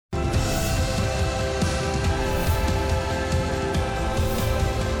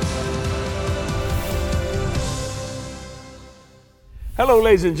Hello,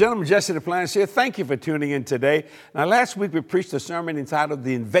 ladies and gentlemen. Jesse Duplantis here. Thank you for tuning in today. Now, last week we preached a sermon entitled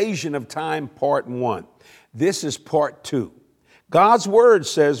The Invasion of Time, Part 1. This is Part 2. God's word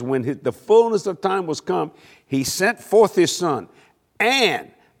says when the fullness of time was come, he sent forth his son. And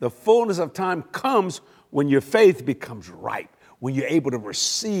the fullness of time comes when your faith becomes ripe, when you're able to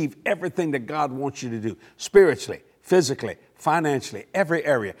receive everything that God wants you to do, spiritually, physically, financially, every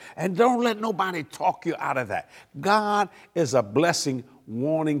area. And don't let nobody talk you out of that. God is a blessing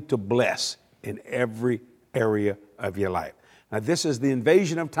wanting to bless in every area of your life. Now, this is the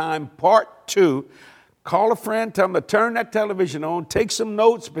Invasion of Time, Part 2. Call a friend, tell them to turn that television on, take some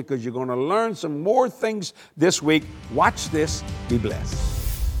notes because you're going to learn some more things this week. Watch this, be blessed.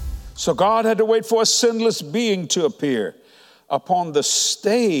 So God had to wait for a sinless being to appear upon the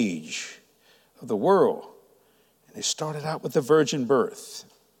stage of the world. And they started out with the virgin birth.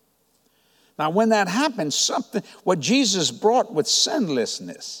 Now, when that happened, what Jesus brought with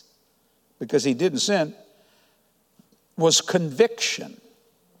sinlessness, because he didn't sin, was conviction.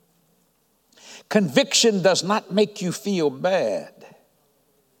 Conviction does not make you feel bad.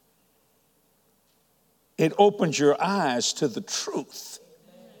 It opens your eyes to the truth.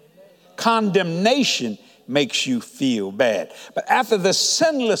 Condemnation makes you feel bad. But after the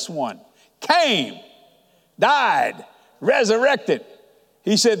sinless one came, died, resurrected,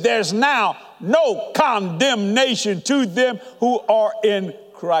 he said, there's now no condemnation to them who are in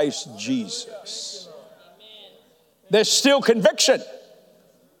Christ Jesus. There's still conviction.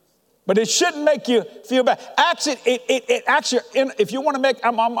 But it shouldn't make you feel bad. Actually, it actually, if you want to make,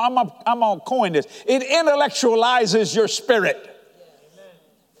 I'm going to coin this. It intellectualizes your spirit.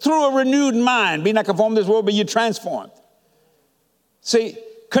 Through a renewed mind. Be not conformed to this world, but you're transformed. See,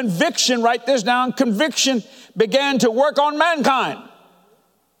 conviction, write this down. Conviction began to work on mankind.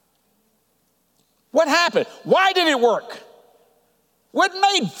 What happened? Why did it work? What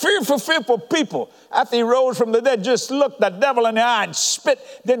made fearful people after he rose from the dead just looked the devil in the eye and spit,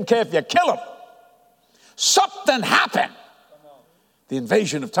 didn't care if you kill him? Something happened. The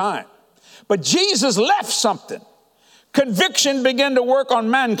invasion of time. But Jesus left something. Conviction began to work on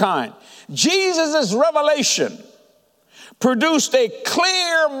mankind. Jesus' revelation produced a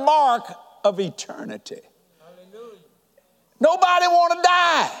clear mark of eternity. Hallelujah. Nobody want to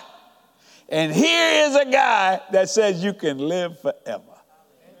die. And here is a guy that says you can live forever.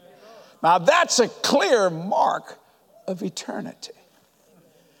 Now that's a clear mark of eternity.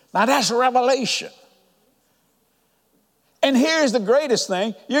 Now that's revelation. And here's the greatest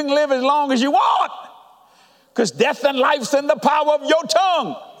thing. You can live as long as you want. Because death and life's in the power of your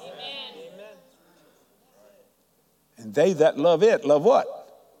tongue. Amen. And they that love it, love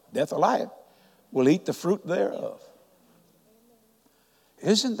what? Death or life, will eat the fruit thereof.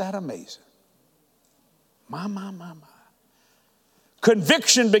 Isn't that amazing? My.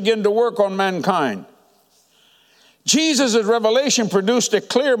 Conviction began to work on mankind. Jesus' revelation produced a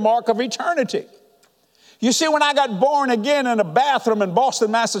clear mark of eternity. You see, when I got born again in a bathroom in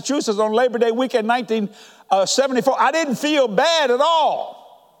Boston, Massachusetts on Labor Day weekend 1974, I didn't feel bad at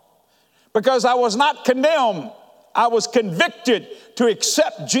all because I was not condemned. I was convicted to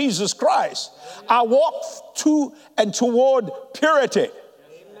accept Jesus Christ. I walked to and toward purity.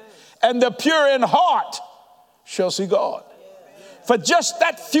 And the pure in heart shall see God. For just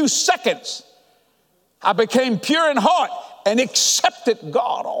that few seconds, I became pure in heart and accepted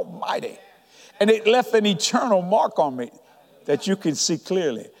God Almighty. And it left an eternal mark on me that you can see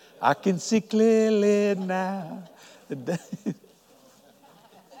clearly. I can see clearly now.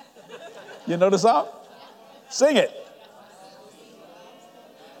 You know the song? Sing it.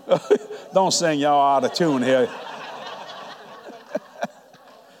 Don't sing, y'all out of tune here.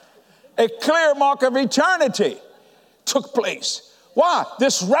 A clear mark of eternity took place. Why?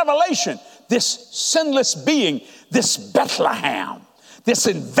 This revelation, this sinless being, this Bethlehem, this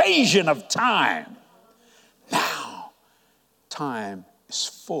invasion of time. Now, time is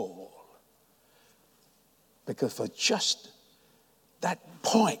full. Because for just that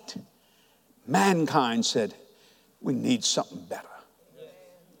point, mankind said, we need something better.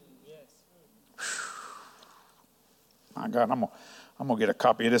 My God, I'm going to get a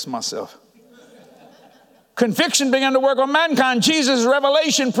copy of this myself. Conviction began to work on mankind. Jesus'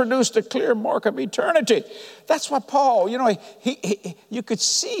 revelation produced a clear mark of eternity. That's why Paul, you could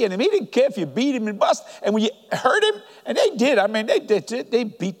see in him. He didn't care if you beat him and bust. And when you hurt him, and they did. I mean, they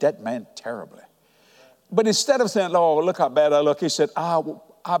beat that man terribly. But instead of saying, oh, look how bad I look, he said,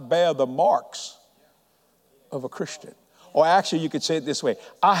 I bear the marks of a Christian. Or actually, you could say it this way.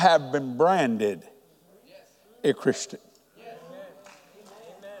 I have been branded a Christian.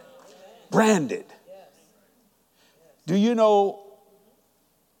 Branded. Do you know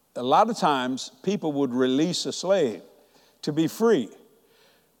A lot of times people would release a slave to be free.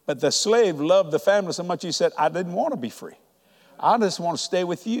 But the slave loved the family so much he said, I didn't want to be free. I just want to stay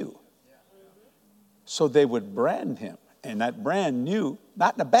with you. So they would brand him. And that brand knew,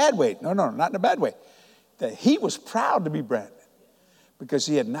 not in a bad way, no, not in a bad way, that he was proud to be branded because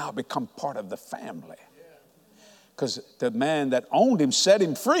he had now become part of the family. Because the man that owned him set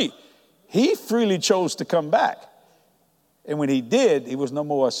him free. He freely chose to come back. And when he did, he was no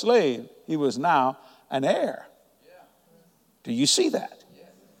more a slave. He was now an heir. Do you see that?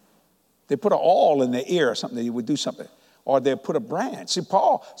 They put an awl in their ear or something. He would do something. Or they put a brand. See,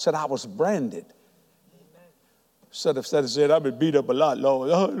 Paul said, I was branded. Instead of said, I've been beat up a lot, Lord.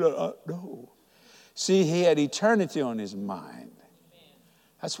 No. See, he had eternity on his mind.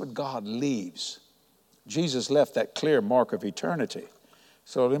 That's what God leaves. Jesus left that clear mark of eternity.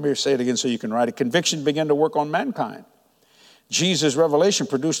 So let me say it again so you can write it. Conviction began to work on mankind. Jesus' revelation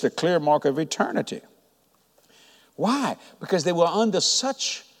produced a clear mark of eternity. Why? Because they were under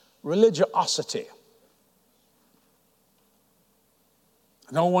such religiosity.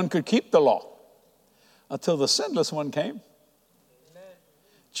 No one could keep the law until the sinless one came. Amen.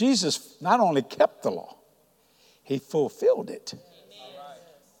 Jesus not only kept the law, he fulfilled it.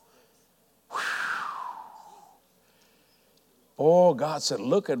 Oh, God said,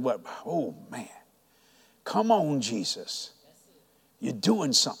 look at what, oh man, come on, Jesus. You're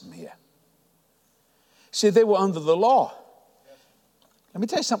doing something here. See, they were under the law. Let me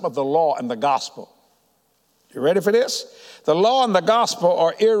tell you something about the law and the gospel. You ready for this? The law and the gospel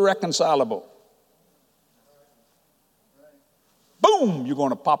are irreconcilable. Boom, you're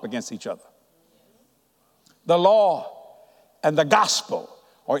going to pop against each other. The law and the gospel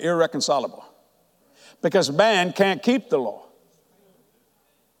are irreconcilable because man can't keep the law,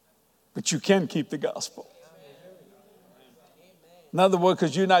 but you can keep the gospel. In other words,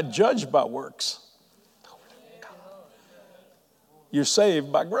 because you're not judged by works. You're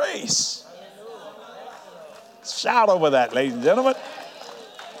saved by grace. Shout over that, ladies and gentlemen.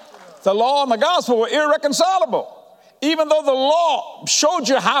 The law and the gospel were irreconcilable. Even though the law showed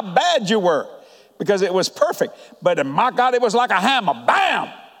you how bad you were because it was perfect. But my God, it was like a hammer. Bam!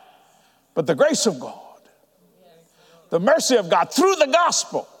 But the grace of God, the mercy of God through the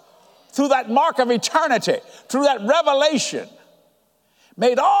gospel, through that mark of eternity, through that revelation,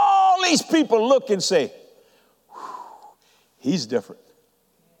 made all these people look and say, he's different.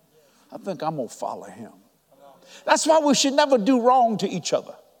 I think I'm going to follow him. That's why we should never do wrong to each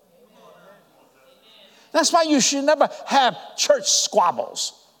other. That's why you should never have church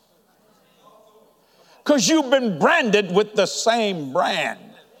squabbles. Because you've been branded with the same brand.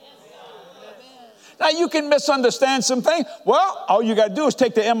 Now you can misunderstand some things. Well, all you got to do is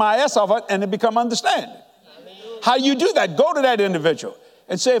take the MIS off it and it become understanding. How you do that? Go to that individual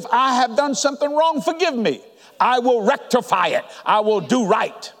and say, if I have done something wrong, forgive me. I will rectify it. I will do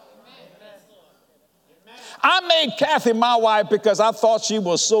right. I made Kathy my wife because I thought she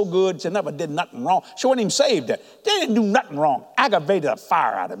was so good. She never did nothing wrong. She wasn't even saved. They didn't do nothing wrong. Aggravated the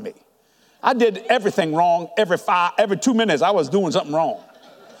fire out of me. I did everything wrong. Every 2 minutes I was doing something wrong.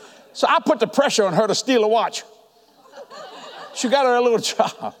 So I put the pressure on her to steal a watch. She got her a little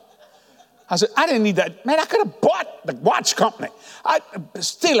job. I said, I didn't need that. Man, I could have bought the watch company. I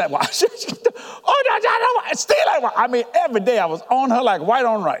steal that watch. Steal that watch. I mean, every day I was on her like white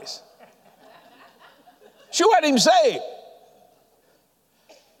on rice. She wasn't even saved.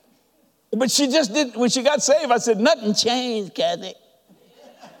 But she just did, when she got saved, I said, nothing changed, Kathy.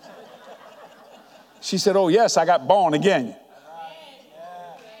 She said, oh, yes, I got born again.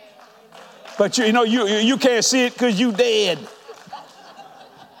 But you can't see it because you dead.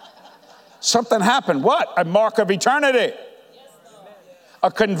 Something happened. What? A mark of eternity. A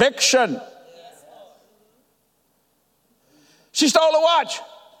conviction. She stole a watch.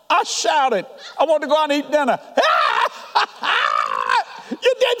 I shouted. I wanted to go out and eat dinner.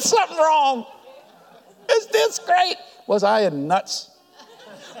 You did something wrong. Is this great? Was I nuts?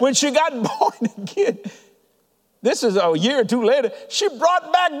 When she got born again, this is a year or two later, she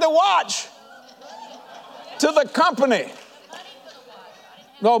brought back the watch to the company.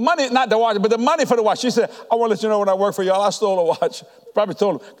 No, money, not the watch, but the money for the watch. She said, I want to let you know when I work for y'all, I stole a watch. Probably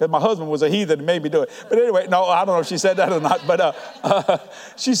told him because my husband was a heathen and made me do it. But anyway, no, I don't know if she said that or not. But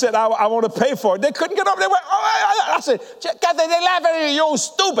she said, I want to pay for it. They couldn't get up. They went, I said, Kathy, they laugh at you. You're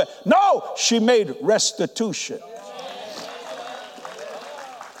stupid. No, she made restitution.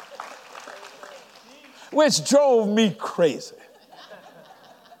 Which drove me crazy.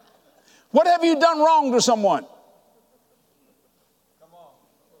 What have you done wrong to someone?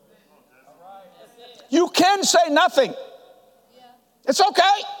 You can say nothing. It's okay.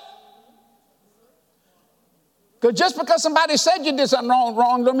 Because just because somebody said you did something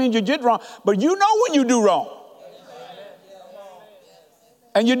wrong don't mean you did wrong. But you know when you do wrong.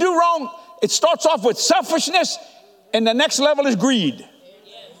 And you do wrong, it starts off with selfishness, and the next level is greed.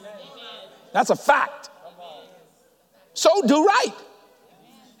 That's a fact. So do right.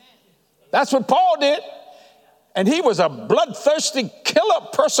 That's what Paul did. And he was a bloodthirsty killer,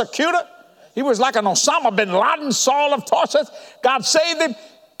 persecutor. He was like an Osama bin Laden, Saul of Tarsus. God saved him.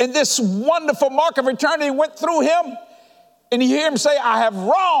 And this wonderful mark of eternity went through him. And you hear him say, I have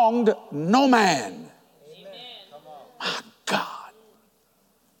wronged no man. Amen. My God.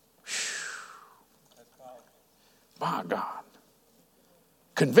 My God.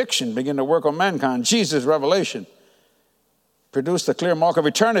 Conviction began to work on mankind. Jesus' revelation produced the clear mark of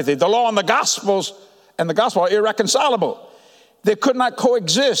eternity. The law and the gospel are irreconcilable. They could not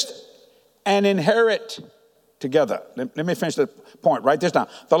coexist and inherit together. Let me finish the point. Write this down.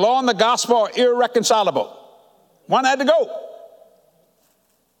 The law and the gospel are irreconcilable. One had to go.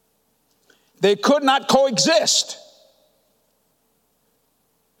 They could not coexist.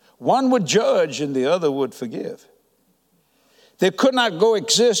 One would judge and the other would forgive. They could not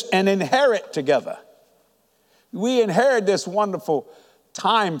coexist and inherit together. We inherit this wonderful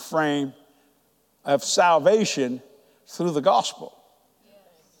time frame of salvation through the gospel,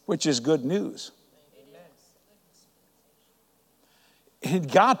 which is good news. And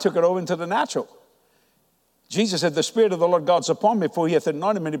God took it over into the natural. Jesus said, the Spirit of the Lord God's upon me, for he hath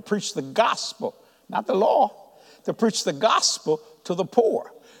anointed me to preach the gospel, not the law, to preach the gospel to the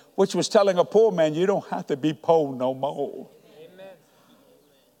poor, which was telling a poor man, you don't have to be poor no more.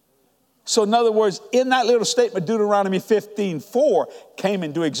 So in other words, in that little statement, Deuteronomy 15:4 came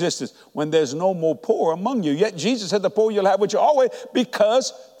into existence when there's no more poor among you. Yet Jesus said the poor you'll have with you always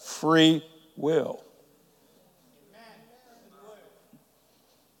because free will.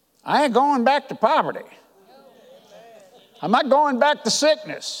 I ain't going back to poverty. I'm not going back to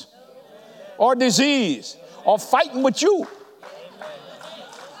sickness or disease or fighting with you.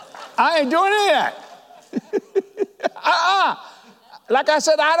 I ain't doing any of that. Like I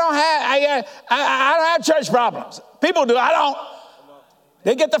said, I don't have church problems. People do. I don't.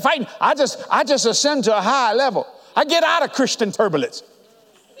 They get to fighting. I just ascend to a higher level. I get out of Christian turbulence.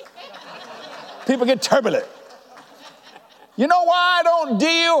 People get turbulent. You know why I don't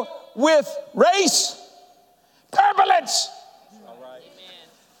deal with race? Turbulence.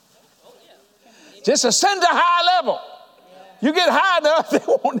 Just ascend to a high level. You get high enough, they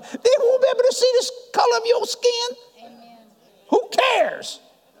won't be able to see the color of your skin. Who cares?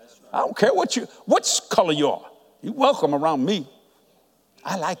 I don't care what color you are. You're welcome around me.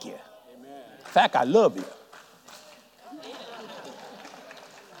 I like you. In fact, I love you.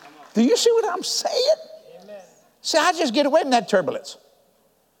 Do you see what I'm saying? See, I just get away from that turbulence.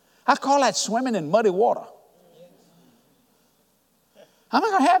 I call that swimming in muddy water. I'm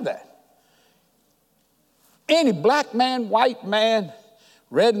not going to have that. Any black man, white man,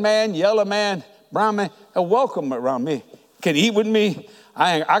 red man, yellow man, brown man, are welcome around me. Can eat with me.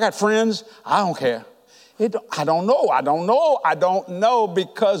 I got friends. I don't care. I don't know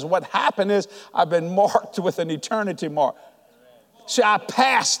because what happened is I've been marked with an eternity mark. See, I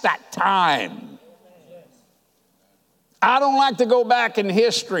passed that time. I don't like to go back in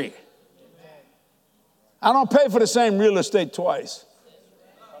history. I don't pay for the same real estate twice.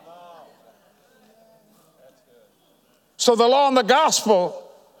 So the law and the gospel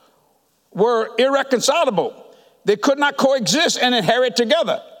were irreconcilable. They could not coexist and inherit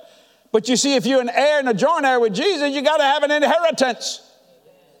together. But you see, if you're an heir and a joint heir with Jesus, you got to have an inheritance.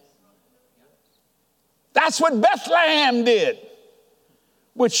 That's what Bethlehem did,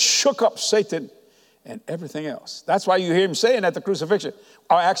 which shook up Satan and everything else. That's why you hear him saying at the crucifixion,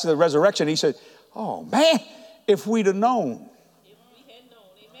 or actually the resurrection, he said, oh man, if we'd have known. If we had known,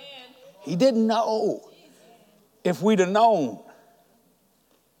 amen. He didn't know. If we'd have known,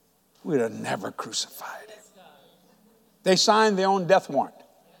 we'd have never crucified him. They signed their own death warrant.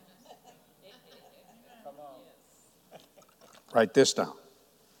 Write this down.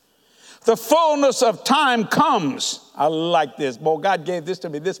 The fullness of time comes. I like this. Boy, God gave this to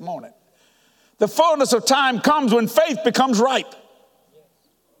me this morning. The fullness of time comes when faith becomes ripe.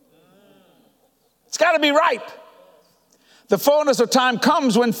 It's got to be ripe. The fullness of time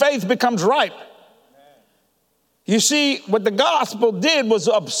comes when faith becomes ripe. You see, what the gospel did was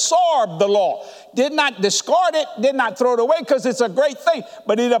absorb the law. Did not discard it, did not throw it away because it's a great thing,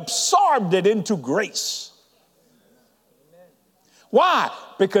 but it absorbed it into grace. Why?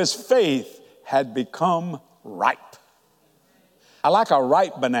 Because faith had become ripe. I like a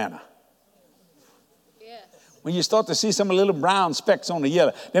ripe banana. When you start to see some little brown specks on the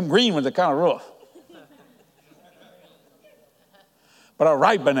yellow, them green ones are kind of rough. But a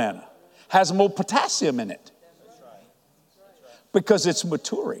ripe banana has more potassium in it because it's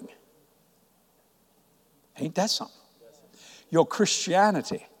maturing. Ain't that something? Your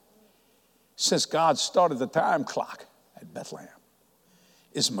Christianity, since God started the time clock at Bethlehem,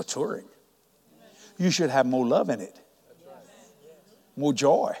 is maturing. You should have more love in it, more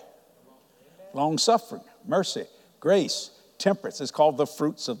joy, long suffering, mercy, grace, temperance. It's called the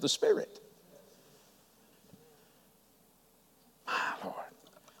fruits of the Spirit. My Lord.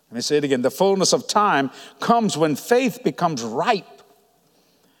 Let me say it again. The fullness of time comes when faith becomes ripe.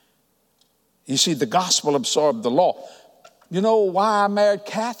 You see, the gospel absorbed the law. You know why I married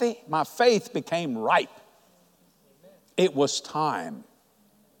Kathy? My faith became ripe. It was time.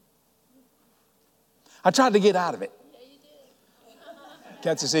 I tried to get out of it.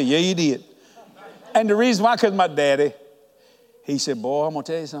 Kathy said, yeah, you did. And the reason why, because my daddy, he said, boy, I'm going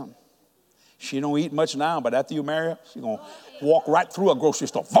to tell you something. She don't eat much now, but after you marry her, she's going to walk right through a grocery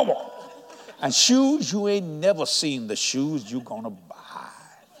store. And shoes, you ain't never seen the shoes you're going to buy.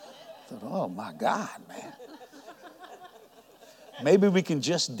 I thought, oh, my God, man. Maybe we can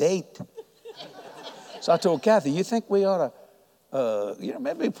just date. So I told Kathy, you think we ought to,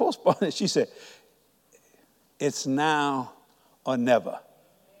 maybe postpone it? She said, it's now or never.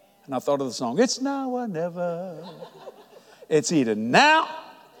 And I thought of the song, it's now or never. It's either now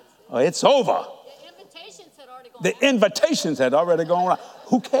or it's over. The invitations had already gone around.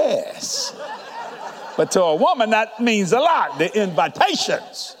 Who cares? But to a woman, that means a lot. The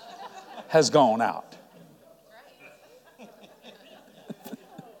invitations has gone out.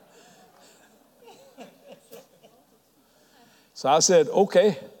 So I said,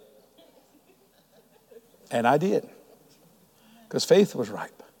 okay. And I did. Because faith was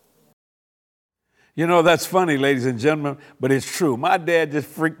ripe. You know, that's funny, ladies and gentlemen, but it's true. My dad just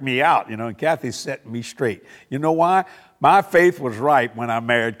freaked me out, and Kathy set me straight. You know why? My faith was ripe when I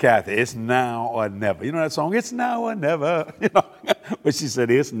married Kathy. It's now or never. You know that song? It's now or never. But she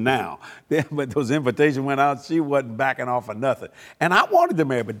said, it's now. But those invitations went out. She wasn't backing off of nothing. And I wanted to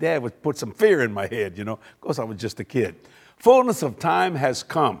marry, but Dad would put some fear in my head, Of course, I was just a kid. Fullness of time has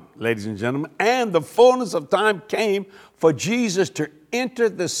come, ladies and gentlemen, and the fullness of time came for Jesus to enter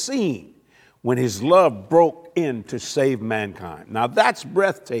the scene when his love broke in to save mankind. Now that's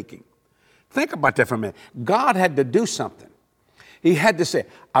breathtaking. Think about that for a minute. God had to do something. He had to say,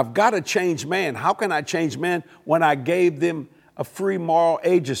 I've got to change man. How can I change man when I gave them a free moral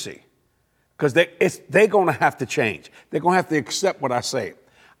agency? Because they're going to have to change. They're going to have to accept what I say.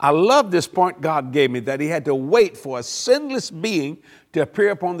 I love this point God gave me, that he had to wait for a sinless being to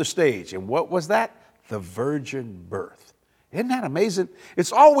appear upon the stage. And what was that? The virgin birth. Isn't that amazing?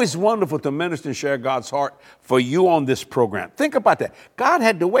 It's always wonderful to minister and share God's heart for you on this program. Think about that. God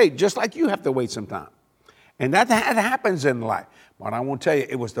had to wait just like you have to wait sometime. And that happens in life. But I won't tell you,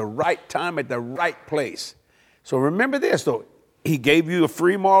 it was the right time at the right place. So remember this, though. He gave you a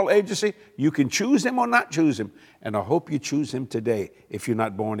free moral agency. You can choose him or not choose him. And I hope you choose him today if you're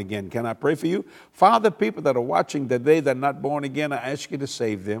not born again. Can I pray for you? Father, people that are watching today that are not born again, I ask you to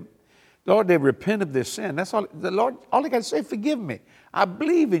save them. Lord, they repent of their sin. That's all. The Lord, all they got to say, forgive me. I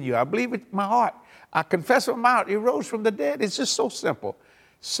believe in you. I believe with my heart. I confess with my mouth. He rose from the dead. It's just so simple.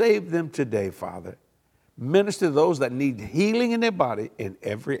 Save them today, Father. Minister to those that need healing in their body in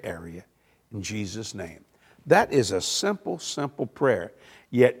every area. In Jesus' name. That is a simple, simple prayer.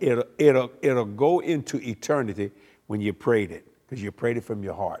 Yet it'll go into eternity when you prayed it, because you prayed it from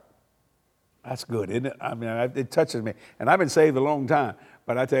your heart. That's good, isn't it? I mean, it touches me. And I've been saved a long time,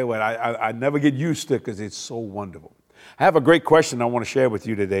 but I tell you what, I never get used to it because it's so wonderful. I have a great question I want to share with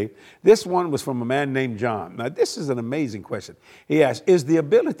you today. This one was from a man named John. Now, this is an amazing question. He asked, is the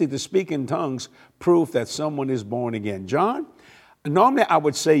ability to speak in tongues proof that someone is born again? John, normally I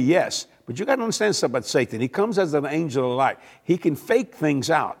would say yes, but you got to understand something about Satan. He comes as an angel of light. He can fake things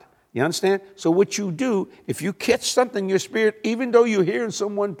out. You understand? So what you do, if you catch something in your spirit, even though you're hearing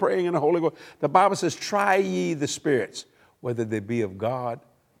someone praying in the Holy Ghost, the Bible says, try ye the spirits, whether they be of God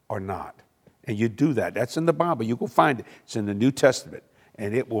or not. And you do that. That's in the Bible. You can find it. It's in the New Testament,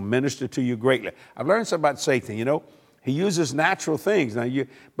 and it will minister to you greatly. I've learned something about Satan. He uses natural things. Now,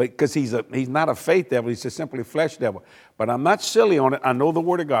 but because he's not a faith devil, he's just simply a flesh devil. But I'm not silly on it. I know the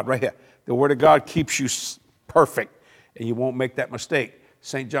Word of God right here. The Word of God keeps you perfect, and you won't make that mistake.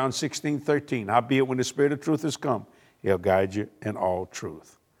 St. John 16:13. Howbeit, when the Spirit of truth has come, he'll guide you in all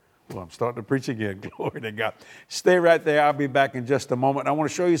truth. Well, I'm starting to preach again. Glory to God. Stay right there. I'll be back in just a moment. I want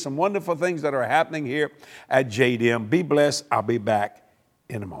to show you some wonderful things that are happening here at JDM. Be blessed. I'll be back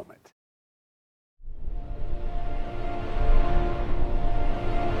in a moment.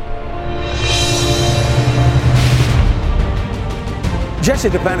 Jesse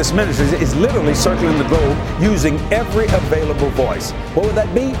Duplantis Ministries is literally circling the globe using every available voice. What would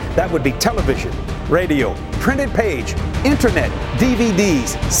that be? That would be television, radio, printed page, internet,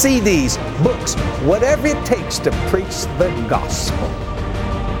 DVDs, CDs, books, whatever it takes to preach the gospel.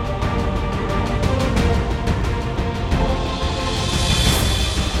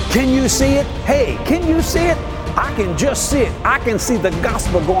 Can you see it? Hey, can you see it? I can just see it. I can see the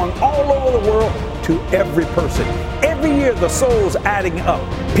gospel going all over the world to every person. Every year the souls adding up,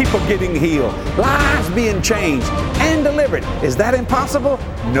 people getting healed, lives being changed and delivered. Is that impossible?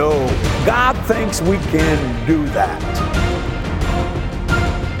 No. God thinks we can do that.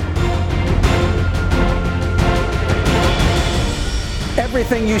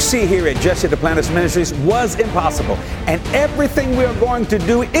 Everything you see here at Jesse Duplantis Ministries was impossible, and everything we are going to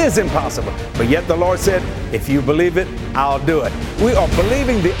do is impossible. But yet the Lord said, if you believe it, I'll do it. We are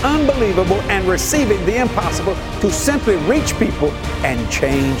believing the unbelievable and receiving the impossible to simply reach people and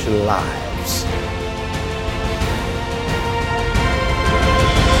change lives.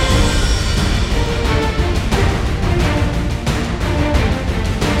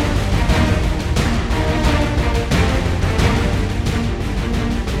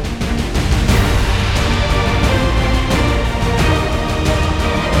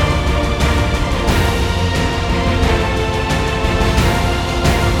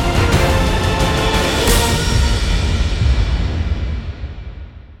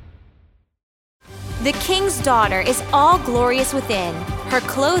 The king's daughter is all glorious within. Her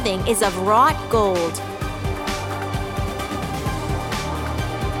clothing is of wrought gold.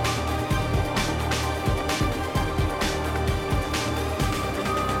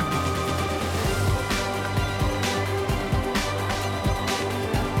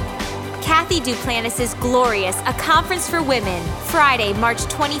 Kathy Duplantis is Glorious, a conference for women, Friday, March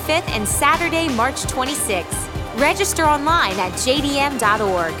 25th and Saturday, March 26th. Register online at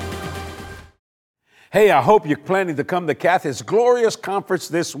jdm.org. Hey, I hope you're planning to come to Kathy's Glorious Conference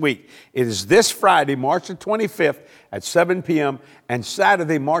this week. It is this Friday, March the 25th at 7 p.m. and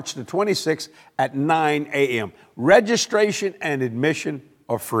Saturday, March the 26th at 9 a.m. Registration and admission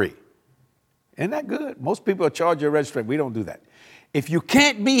are free. Isn't that good? Most people charge you a registration. We don't do that. If you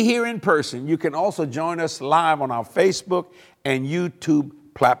can't be here in person, you can also join us live on our Facebook and YouTube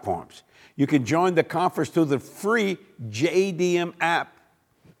platforms. You can join the conference through the free JDM app.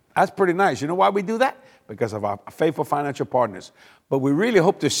 That's pretty nice. You know why we do that? Because of our faithful financial partners. But we really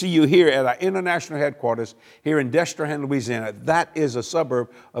hope to see you here at our international headquarters here in Destrehan, Louisiana. That is a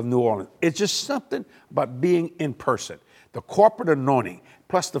suburb of New Orleans. It's just something about being in person. The corporate anointing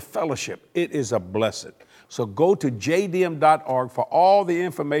plus the fellowship, it is a blessing. So go to jdm.org for all the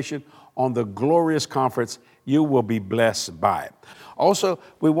information on the Glorious Conference. You will be blessed by it. Also,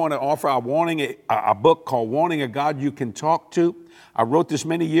 we want to offer our book called Warning a God You Can Talk To. I wrote this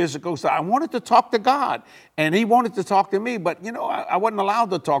many years ago, so I wanted to talk to God, and he wanted to talk to me, but, I wasn't allowed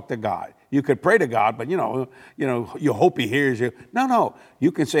to talk to God. You could pray to God, but, you hope he hears you. No,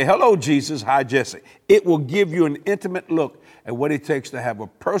 you can say, hello, Jesus, hi, Jesse. It will give you an intimate look at what it takes to have a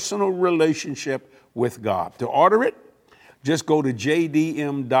personal relationship with God. To order it, just go to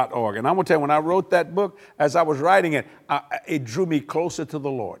jdm.org. And I'm going to tell you, when I wrote that book, as I was writing it, it drew me closer to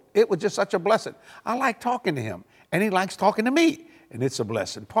the Lord. It was just such a blessing. I like talking to him, and he likes talking to me. And it's a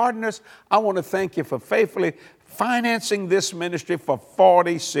blessing. Partners, I want to thank you for faithfully financing this ministry for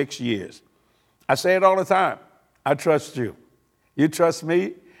 46 years. I say it all the time. I trust you. You trust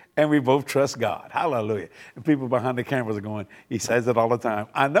me, and we both trust God. Hallelujah. And people behind the cameras are going, he says it all the time.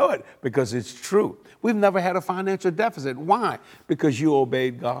 I know it because it's true. We've never had a financial deficit. Why? Because you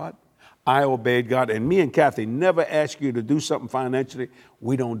obeyed God. I obeyed God, and me and Kathy never ask you to do something financially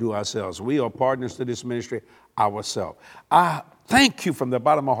we don't do ourselves. We are partners to this ministry ourselves. I thank you from the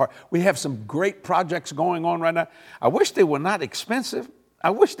bottom of my heart. We have some great projects going on right now. I wish they were not expensive. I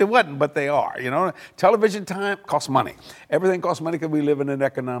wish they wasn't, but they are. Television time costs money. Everything costs money because we live in an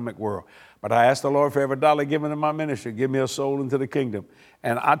economic world. But I ask the Lord for every dollar given to my ministry, give me a soul into the kingdom.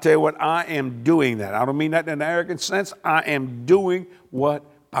 And I tell you what, I am doing that. I don't mean that in an arrogant sense. I am doing what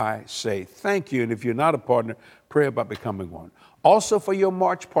I say. Thank you. And if you're not a partner, pray about becoming one. Also, for your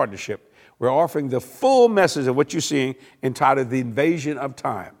March partnership, we're offering the full message of what you're seeing entitled The Invasion of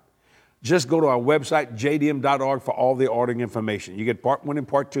Time. Just go to our website, jdm.org, for all the ordering information. You get part 1 and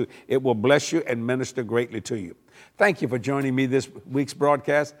part 2. It will bless you and minister greatly to you. Thank you for joining me this week's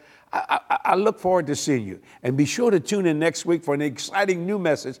broadcast. I look forward to seeing you. And be sure to tune in next week for an exciting new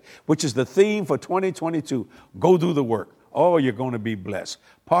message, which is the theme for 2022. Go do the work. Oh, you're going to be blessed.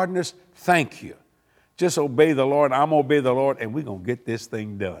 Partners, thank you. Just obey the Lord. I'm going to obey the Lord, and we're going to get this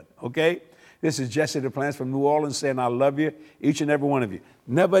thing done. Okay? This is Jesse Duplantis from New Orleans saying I love you, each and every one of you.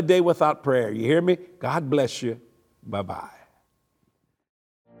 Never a day without prayer. You hear me? God bless you. Bye-bye.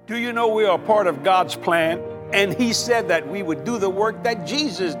 Do you know we are part of God's plan? And he said that we would do the work that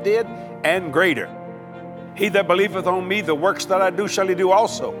Jesus did and greater. He that believeth on me, the works that I do shall he do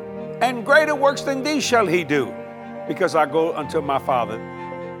also. And greater works than these shall he do, because I go unto my Father.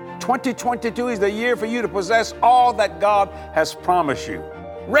 2022 is the year for you to possess all that God has promised you.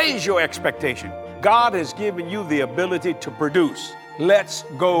 Raise your expectation. God has given you the ability to produce. Let's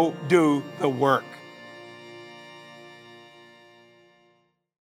go do the work.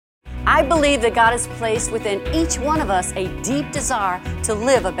 I believe that God has placed within each one of us a deep desire to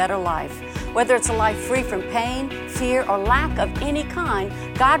live a better life. Whether it's a life free from pain, fear, or lack of any kind,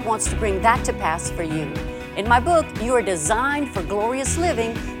 God wants to bring that to pass for you. In my book, You Are Designed for Glorious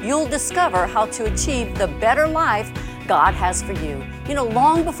Living, you'll discover how to achieve the better life God has for you. You know,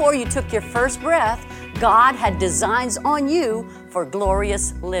 long before you took your first breath, God had designs on you for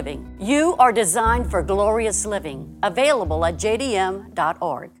glorious living. You Are Designed for Glorious Living, available at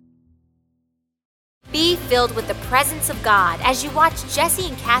jdm.org. Be filled with the presence of God as you watch Jesse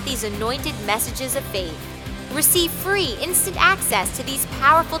and Kathy's anointed messages of faith. Receive free instant access to these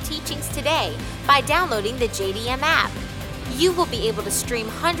powerful teachings today by downloading the JDM app. You will be able to stream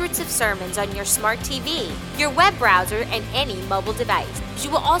hundreds of sermons on your smart TV, your web browser, and any mobile device. You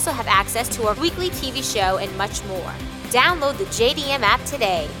will also have access to our weekly TV show and much more. Download the JDM app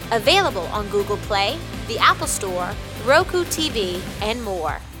today. Available on Google Play, the Apple Store, Roku TV, and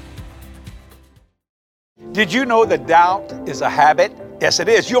more. Did you know that doubt is a habit? Yes, it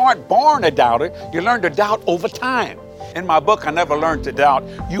is. You aren't born a doubter. You learn to doubt over time. In my book, I Never Learned to Doubt,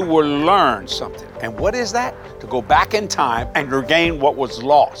 you will learn something. And what is that? To go back in time and regain what was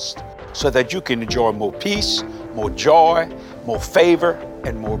lost so that you can enjoy more peace, more joy, more favor,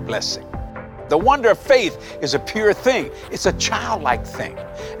 and more blessing. The wonder of faith is a pure thing. It's a childlike thing.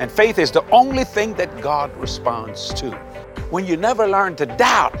 And faith is the only thing that God responds to. When you never learn to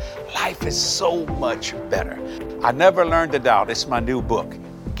doubt, life is so much better. I Never Learned to Doubt. It's my new book.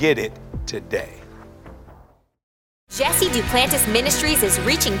 Get it today. Jesse Duplantis Ministries is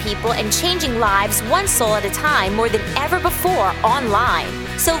reaching people and changing lives one soul at a time more than ever before online.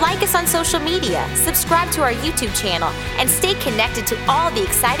 So like us on social media, subscribe to our YouTube channel, and stay connected to all the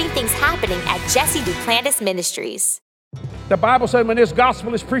exciting things happening at Jesse Duplantis Ministries. The Bible said when this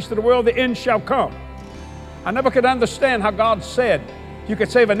gospel is preached to the world, the end shall come. I never could understand how God said you could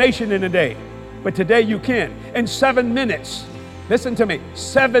save a nation in a day, but today you can. In 7 minutes, listen to me,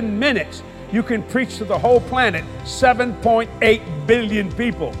 7 minutes, you can preach to the whole planet, 7.8 billion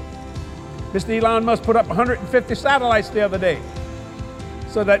people. Mr. Elon Musk put up 150 satellites the other day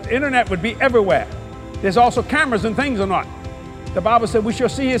so that internet would be everywhere. There's also cameras and things or not. The Bible said we shall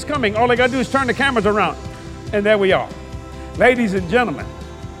see his coming. All they got to do is turn the cameras around, and there we are. Ladies and gentlemen,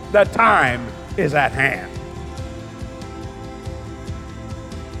 the time is at hand.